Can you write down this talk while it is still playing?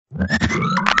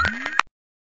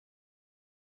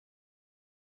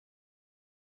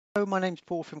Hello, my name's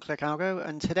Paul from ClickAlgo,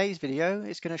 and today's video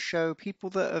is going to show people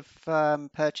that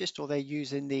have purchased or they're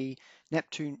using the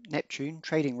Neptune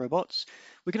trading robots.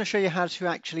 We're going to show you how to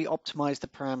actually optimize the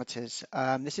parameters.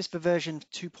 This is for version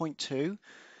 2.2.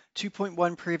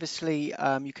 2.1 previously,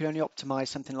 you could only optimize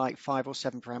something like 5 or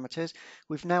 7 parameters.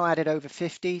 We've now added over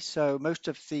 50, so most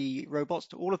of the robots,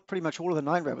 pretty much all of the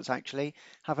 9 robots actually,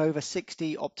 have over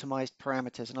 60 optimized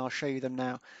parameters, and I'll show you them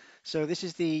now. So this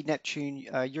is the Neptune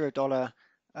Euro-Dollar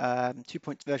version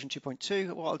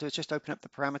 2.2. What I'll do is just open up the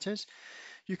parameters.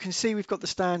 You can see we've got the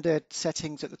standard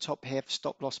settings at the top here for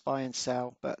stop loss, buy and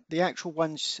sell, but the actual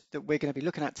ones that we're going to be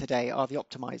looking at today are the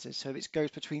optimizers. So it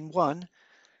goes between 1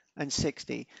 and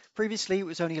 60. Previously it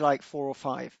was only like 4 or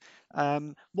 5.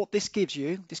 What this gives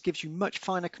you much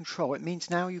finer control. It means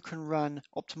now you can run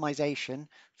optimization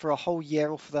for a whole year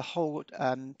or for the whole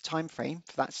time frame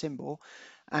for that symbol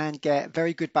and get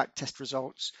very good backtest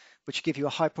results, which give you a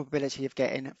high probability of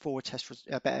getting better forward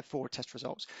test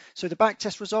results. So the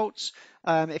backtest results,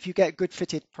 if you get good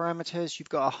fitted parameters, you've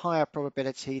got a higher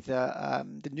probability that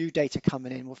the new data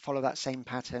coming in will follow that same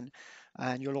pattern,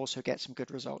 and you'll also get some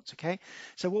good results. Okay,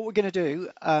 so what we're going to do,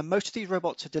 most of these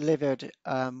robots are delivered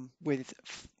with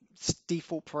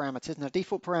default parameters. Now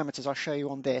default parameters I'll show you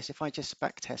on this. If I just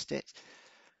backtest it,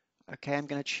 okay, I'm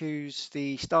going to choose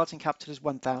the starting capital as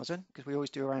 1,000 because we always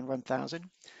do around 1,000.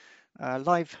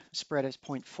 Live spread is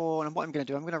 0.4, and what I'm going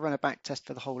to do, I'm going to run a back test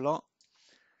for the whole lot,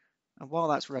 and while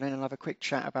that's running I'll have a quick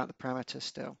chat about the parameters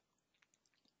still.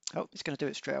 Oh, it's going to do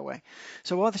it straight away.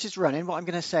 So while this is running, what I'm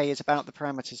going to say is about the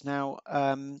parameters. Now,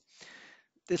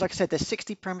 like I said, there's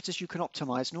 60 parameters you can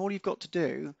optimize, and all you've got to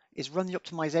do is run the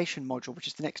optimization module, which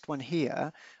is the next one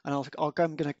here, and I'm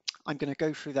going to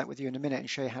go through that with you in a minute and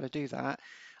show you how to do that.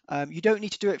 You don't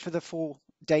need to do it for the full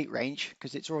date range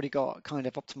because it's already got kind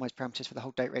of optimized parameters for the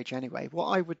whole date range anyway. What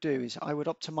I would do is I would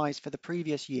optimize for the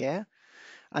previous year,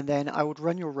 and then I would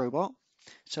run your robot.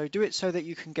 So do it so that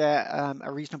you can get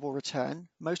a reasonable return.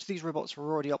 Most of these robots are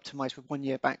already optimized with 1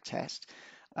 year back test,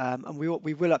 and we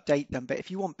will update them. But if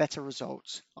you want better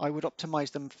results, I would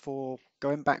optimize them for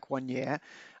going back 1 year,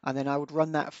 and then I would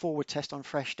run that forward test on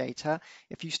fresh data.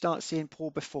 If you start seeing poor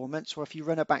performance, or if you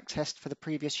run a back test for the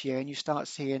previous year and you start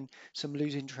seeing some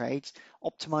losing trades,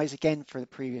 optimize again for the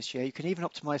previous year. You can even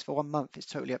optimize for 1 month. It's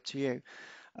totally up to you.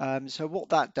 So what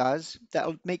that does,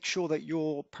 that'll make sure that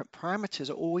your parameters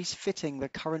are always fitting the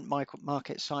current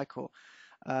market cycle.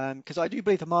 Because I do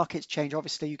believe the markets change.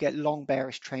 Obviously, you get long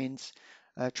bearish trends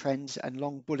and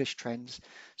long bullish trends.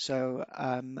 So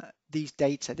this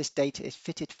data is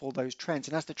fitted for those trends.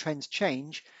 And as the trends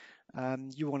change,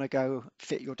 you want to go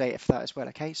fit your data for that as well.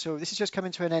 Okay, so this is just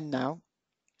coming to an end now.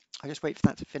 I'll just wait for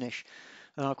that to finish,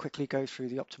 and I'll quickly go through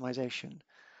the optimization.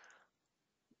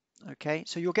 Okay,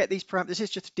 so you'll get these parameters. This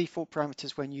is just the default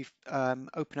parameters when you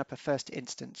open up a first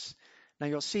instance. Now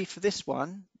you'll see for this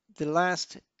one, the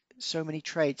last so many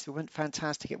trades, they weren't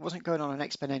fantastic. It wasn't going on an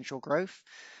exponential growth.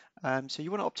 So you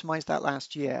want to optimize that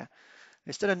last year.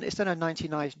 It's done a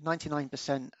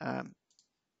 99%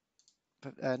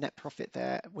 net profit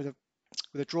there with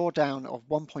a drawdown of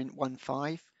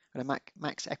 1.15 and a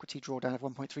max equity drawdown of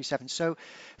 1.37. So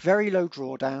very low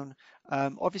drawdown.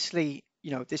 Obviously, you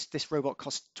know, this robot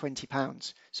costs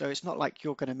 £20, so it's not like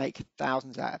you're going to make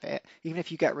thousands out of it. Even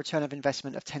if you get a return of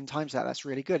investment of 10 times that, that's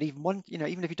really good. Even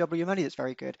if you double your money, that's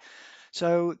very good.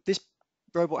 So this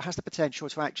robot has the potential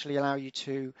to actually allow you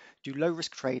to do low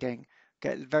risk trading,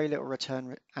 get very little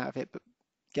return out of it, but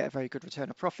get a very good return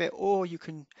of profit, or you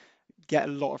can get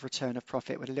a lot of return of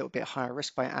profit with a little bit higher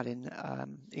risk by adding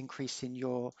increasing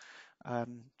your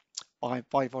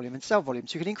buy volume and sell volume.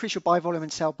 So you can increase your buy volume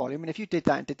and sell volume, and if you did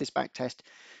that and did this back test,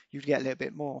 you'd get a little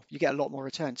bit more. You get a lot more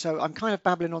return. So I'm kind of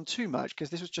babbling on too much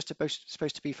because this was just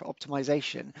supposed to be for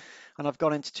optimization, and I've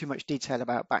gone into too much detail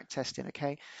about back testing.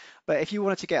 Okay, but if you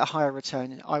wanted to get a higher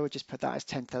return, I would just put that as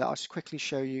 10,000. I'll just quickly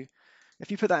show you.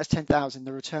 If you put that as 10,000,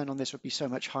 the return on this would be so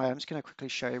much higher. I'm just going to quickly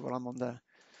show you while I'm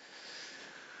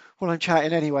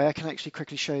chatting anyway. I can actually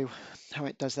quickly show you how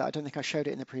it does that. I don't think I showed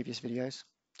it in the previous videos.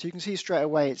 So you can see straight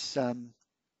away it's the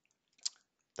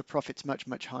profit's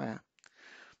much higher,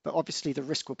 but obviously the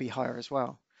risk will be higher as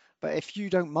well. But if you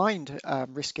don't mind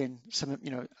risking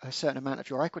a certain amount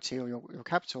of your equity or your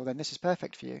capital, then this is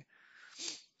perfect for you.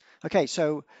 Okay,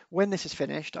 so when this is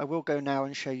finished, I will go now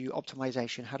and show you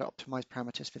optimization, how to optimize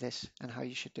parameters for this and how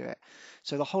you should do it.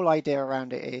 So the whole idea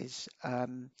around it is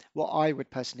what I would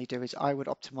personally do is I would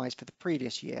optimize for the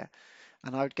previous year,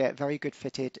 and I would get very good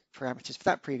fitted parameters for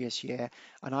that previous year,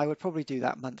 and I would probably do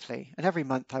that monthly. And every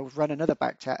month I would run another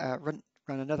run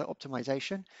another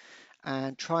optimization,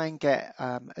 and try and get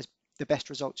the best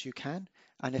results you can.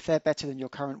 And if they're better than your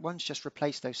current ones, just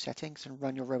replace those settings and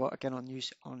run your robot again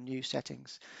on new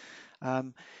settings.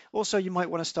 Um, Also, you might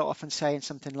want to start off and saying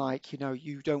something like,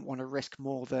 you don't want to risk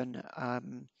more than,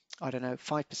 I don't know,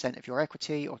 5% of your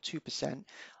equity or 2%.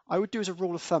 I would do as a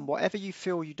rule of thumb, whatever you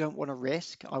feel you don't want to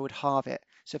risk, I would halve it.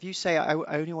 So if you say I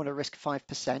only want to risk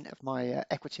 5% of my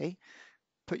equity,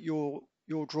 put your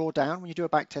drawdown, when you do a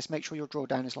back test, make sure your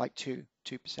drawdown is like 2%,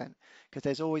 because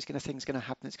there's always things going to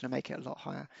happen that's going to make it a lot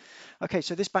higher. Okay,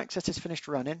 so this back test is finished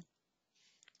running,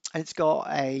 and it's got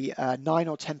a 9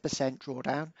 or 10%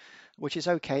 drawdown, which is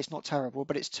okay. It's not terrible,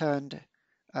 but it's turned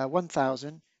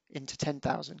 1,000 into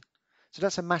 10,000. So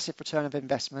that's a massive return of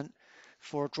investment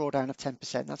for a drawdown of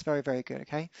 10%. That's very, very good.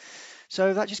 Okay.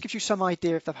 So that just gives you some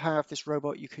idea of the power of this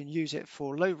robot. You can use it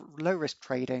for low risk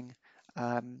trading,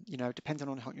 depending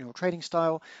on your trading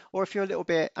style, or if you're a little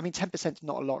bit, I mean, 10% is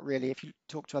not a lot really. If you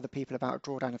talk to other people about a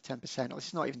drawdown of 10%, or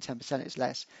it's not even 10%, it's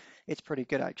less. It's pretty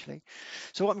good actually.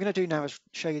 So what I'm going to do now is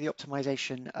show you the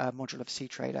optimization module of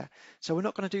cTrader. So we're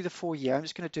not going to do the full year. I'm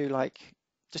just going to do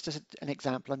just as an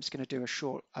example, I'm just going to do a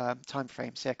short time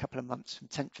frame, say a couple of months, from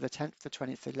 10th to the 10th, the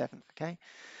 20th to the 11th. Okay.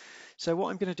 So what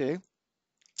I'm going to do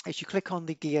is you click on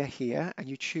the gear here and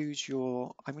you choose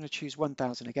I'm going to choose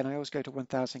 1,000. Again, I always go to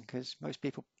 1,000 because most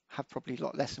people have probably a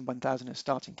lot less than 1,000 as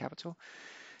starting capital.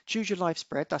 Choose your live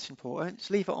spread, that's important.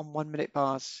 Just leave it on 1 minute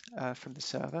bars from the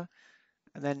server.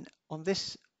 And then on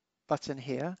this button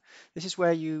here, this is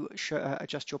where you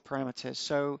adjust your parameters.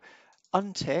 So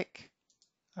untick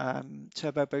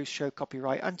Turbo Boost, Show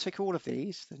Copyright, untick all of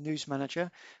these, the News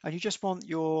Manager, and you just want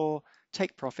your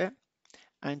take profit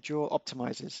and your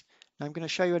optimizers. Now I'm going to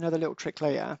show you another little trick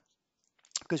later,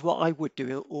 because what I would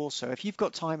do also, if you've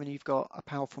got time and you've got a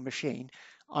powerful machine,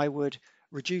 I would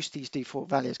reduce these default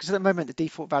values, because at the moment the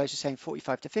default values are saying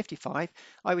 45 to 55.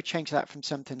 I would change that from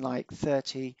something like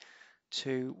 30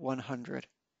 to 100.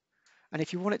 And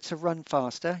if you want it to run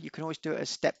faster, you can always do it as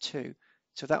step 2.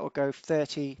 So that will go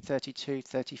 30, 32,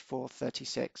 34,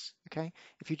 36. Okay.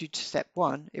 If you do step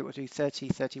 1, it will do 30,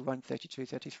 31, 32,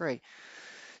 33.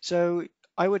 So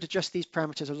I would adjust these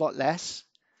parameters a lot less.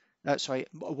 A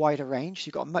wider range. So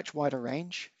you've got a much wider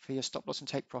range for your stop loss and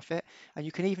take profit, and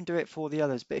you can even do it for the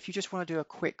others. But if you just want to do a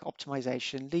quick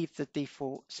optimization, leave the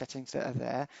default settings that are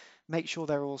there, make sure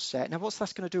they're all set. Now, what's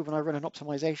that's going to do when I run an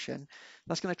optimization?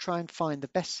 That's going to try and find the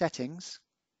best settings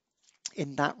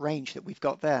in that range that we've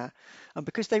got there. And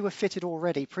because they were fitted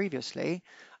already previously,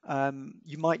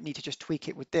 you might need to just tweak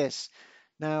it with this.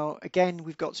 Now, again,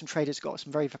 we've got some traders got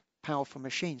some very powerful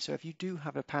machines. So if you do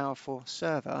have a powerful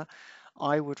server,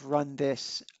 I would run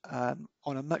this on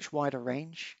a much wider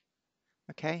range.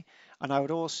 Okay, and I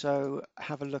would also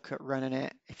have a look at running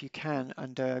it, if you can,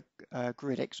 under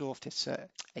grid exhaustive,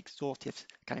 I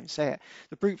can't even say it,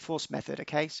 the brute force method.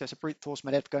 Okay, so it's a brute force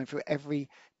method going through every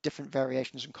different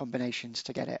variations and combinations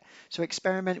to get it. So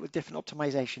experiment with different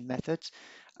optimization methods.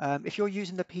 If you're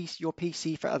using your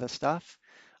PC for other stuff,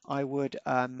 I would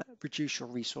reduce your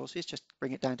resources, just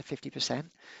bring it down to 50%.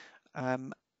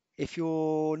 If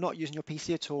you're not using your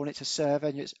PC at all and it's a server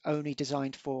and it's only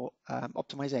designed for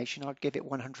optimization, I'd give it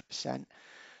 100%.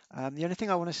 The only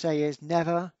thing I want to say is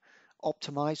never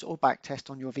optimize or backtest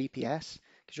on your VPS,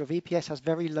 because your VPS has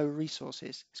very low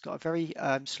resources. It's got a very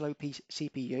slow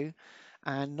CPU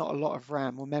and not a lot of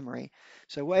RAM or memory.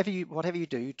 So whatever you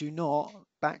do, do not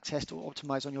backtest or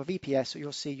optimize on your VPS, or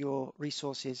you'll see your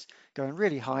resources going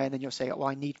really high, and then you'll say, oh,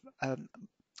 I need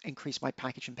increase my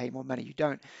package and pay more money. You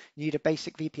don't. You need a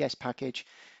basic VPS package.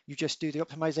 You just do the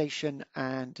optimization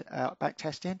and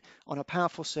backtesting on a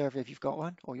powerful server if you've got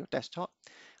one, or your desktop.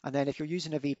 And then if you're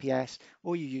using a VPS,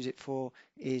 all you use it for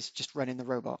is just running the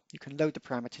robot. You can load the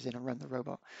parameters in and run the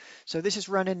robot. So this is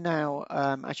running now.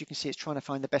 As you can see, it's trying to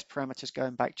find the best parameters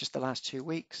going back just the last 2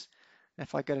 weeks.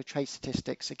 If I go to trade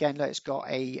statistics, again, look, it's got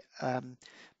a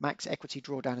max equity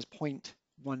drawdown as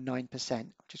 0.19%,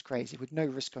 which is crazy, with no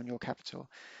risk on your capital.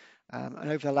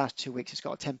 And over the last 2 weeks, it's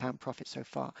got a £10 profit so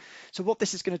far. So what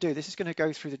this is going to do, this is going to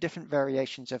go through the different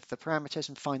variations of the parameters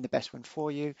and find the best one for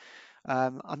you.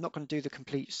 I'm not going to do the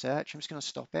complete search. I'm just going to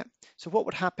stop it. So what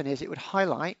would happen is it would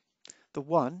highlight the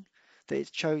one that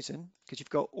it's chosen, because you've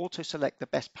got auto select the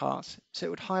best pass. So it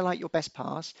would highlight your best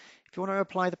pass. If you want to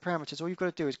apply the parameters, all you've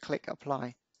got to do is click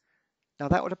apply. Now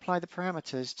that would apply the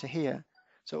parameters to here.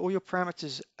 So all your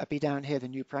parameters will be down here, the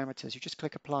new parameters. You just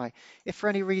click apply. If for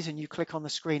any reason you click on the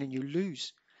screen and you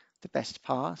lose the best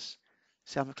pass,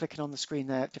 so I'm clicking on the screen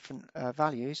there at different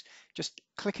values, just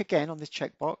click again on this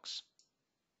checkbox.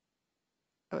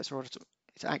 Oh,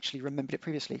 it's actually remembered it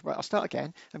previously. Right, I'll start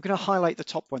again. I'm going to highlight the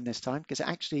top one this time because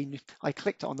I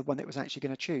clicked on the one that was actually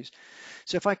going to choose.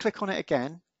 So if I click on it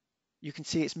again, you can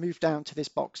see it's moved down to this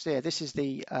box there. This is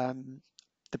the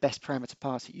best parameter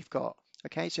pass that you've got.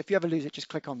 Okay, so if you ever lose it, just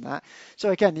click on that. So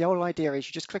again, the whole idea is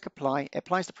you just click apply, it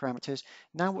applies the parameters.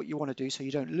 Now what you want to do so you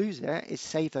don't lose it is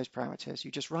save those parameters. You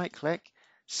just right click,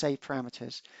 save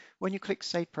parameters. When you click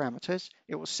save parameters,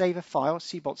 it will save a file,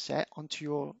 cbot set, onto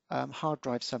your hard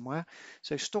drive somewhere.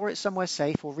 So store it somewhere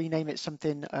safe or rename it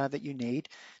something that you need.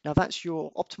 Now that's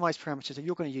your optimized parameters that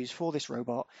you're going to use for this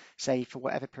robot, say for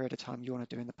whatever period of time you want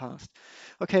to do in the past.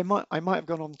 Okay, I might have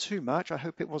gone on too much. I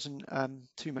hope it wasn't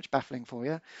too much baffling for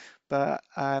you, but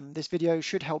this video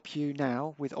should help you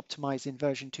now with optimizing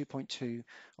version 2.2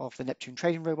 of the Neptune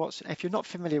trading robots. If you're not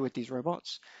familiar with these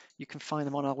robots, you can find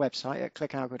them on our website at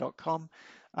ClickAlgo.com.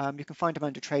 You can find them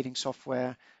under trading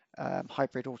software,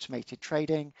 hybrid automated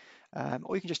trading,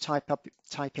 or you can just type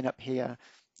in up here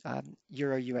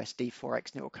Euro USD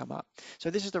Forex and it will come up. So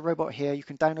this is the robot here. You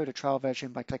can download a trial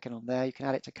version by clicking on there. You can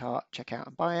add it to cart, check out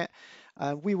and buy it.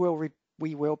 We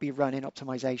will be running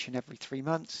optimization every 3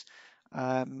 months,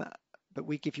 but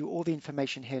we give you all the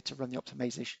information here to run the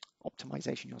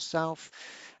optimization yourself.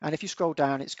 And if you scroll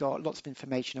down, it's got lots of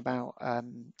information about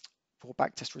for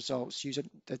backtest results. User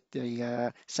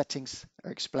the settings are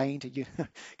explained. You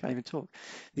can't even talk.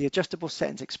 The adjustable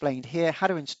settings explained here. How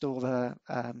to install the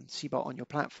cbot on your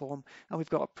platform, and we've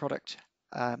got a product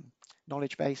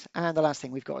knowledge base. And the last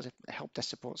thing we've got is a help desk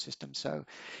support system. So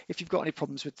if you've got any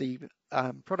problems with the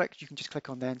product, you can just click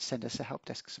on there and send us a help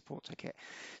desk support ticket.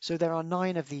 So there are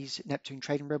 9 of these Neptune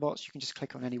trading robots. You can just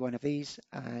click on any one of these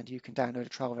and you can download a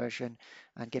trial version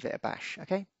and give it a bash.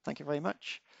 Okay, thank you very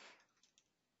much.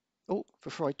 Oh,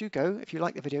 before I do go, if you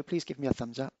like the video, please give me a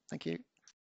thumbs up. Thank you.